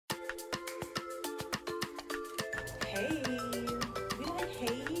Hey. We like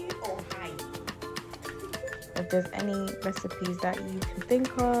hey or hi? If there's any recipes that you can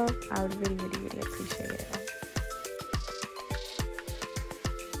think of, I would really, really, really appreciate it.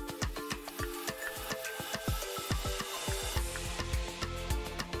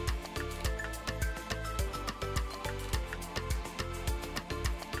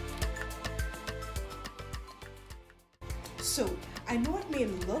 So, I know it may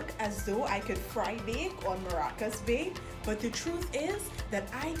look as though I could fry bake on Maracas bake, but the truth is that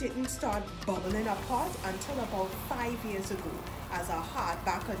I didn't start bubbling a pot until about 5 years ago as a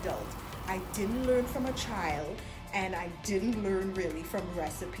hardback adult. I didn't learn from a child, and I didn't learn really from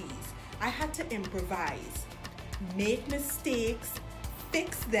recipes. I had to improvise, make mistakes,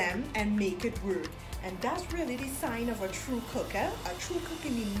 fix them, and make it work. And that's really the sign of a true cooker. A true cook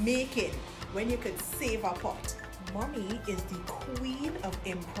can be making when you could save a pot. Mommy is the queen of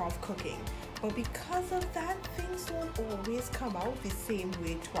improv cooking, but because of that, things don't always come out the same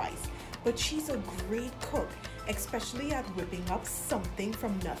way twice. But she's a great cook, especially at whipping up something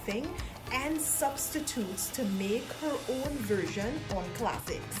from nothing and substitutes to make her own version on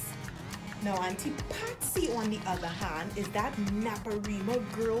classics. Now, Auntie Patsy, on the other hand, is that Naparima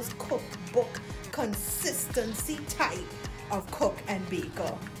Girls Cookbook consistency type of cook and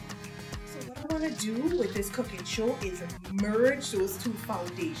baker. What I want to do with this cooking show is merge those two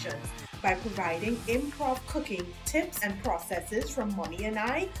foundations by providing improv cooking tips and processes from Mommy and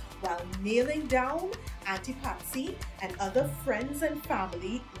I, while nailing down Auntie Patsy and other friends and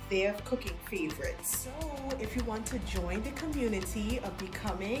family their cooking favorites. So if you want to join the community of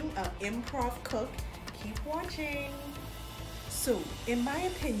becoming an improv cook, keep watching. So in my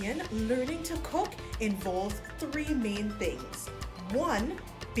opinion, learning to cook involves three main things. One,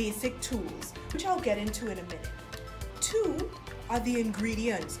 basic tools, which I'll get into in a minute. Two are the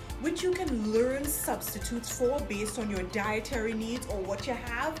ingredients, which you can learn substitutes for based on your dietary needs or what you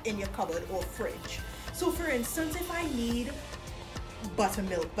have in your cupboard or fridge. So for instance, if I need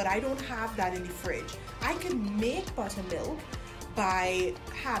buttermilk, but I don't have that in the fridge, I can make buttermilk by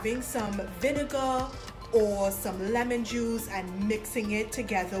having some vinegar or some lemon juice and mixing it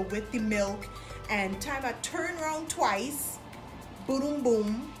together with the milk, and time I turn around twice, boom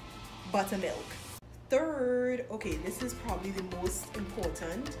boom, buttermilk. Third, okay, this is probably the most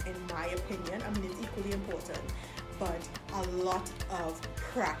important in my opinion. I mean, it's equally important, but a lot of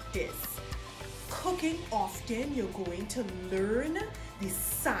practice. Cooking often, you're going to learn the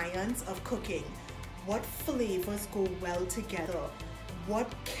science of cooking. What flavors go well together?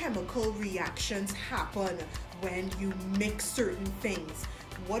 What chemical reactions happen when you mix certain things?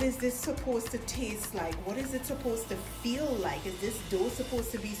 What is this supposed to taste like? What is it supposed to feel like? Is this dough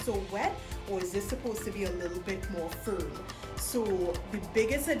supposed to be so wet, or is this supposed to be a little bit more firm? So the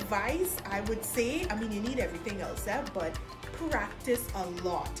biggest advice I would say, I mean, you need everything else, but practice a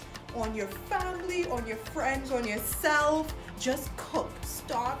lot. On your family, on your friends, on yourself. Just cook.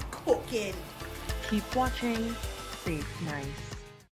 Start cooking. Keep watching. Stay nice.